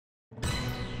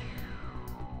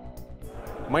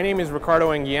My name is Ricardo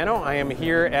Anguiano. I am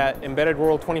here at Embedded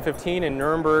World 2015 in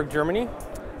Nuremberg, Germany.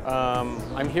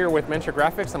 I'm here with Mentor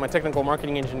Graphics. I'm a technical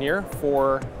marketing engineer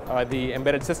for the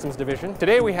Embedded Systems division.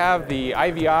 Today we have the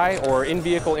IVI, or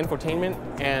in-vehicle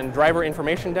infotainment and driver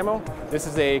information demo. This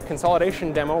is a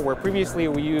consolidation demo where previously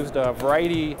we used a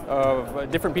variety of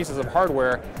different pieces of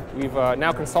hardware. We've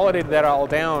now consolidated that all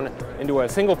down into a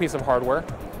single piece of hardware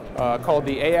called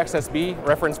the AXSB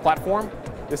reference platform.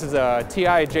 This is a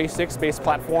TI J6 based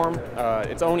platform,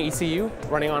 its own ECU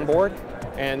running on board.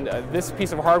 And this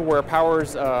piece of hardware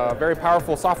powers a very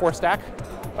powerful software stack,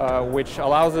 which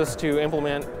allows us to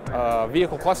implement a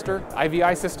vehicle cluster,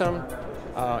 IVI system,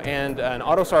 and an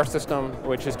AUTOSAR system,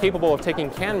 which is capable of taking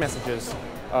CAN messages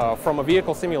from a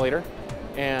vehicle simulator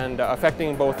and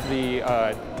affecting both the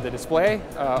display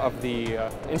of the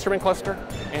instrument cluster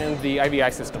and the IVI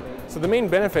system. So the main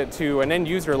benefit to an end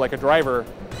user like a driver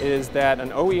is that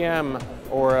an OEM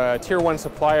or a Tier 1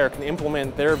 supplier can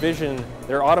implement their vision,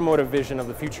 their automotive vision of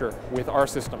the future with our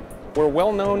system. We're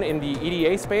well known in the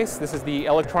EDA space. This is the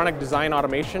electronic design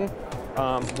automation.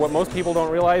 What most people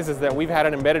don't realize is that we've had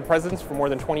an embedded presence for more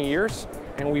than 20 years,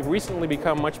 and we've recently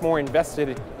become much more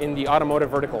invested in the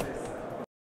automotive vertical.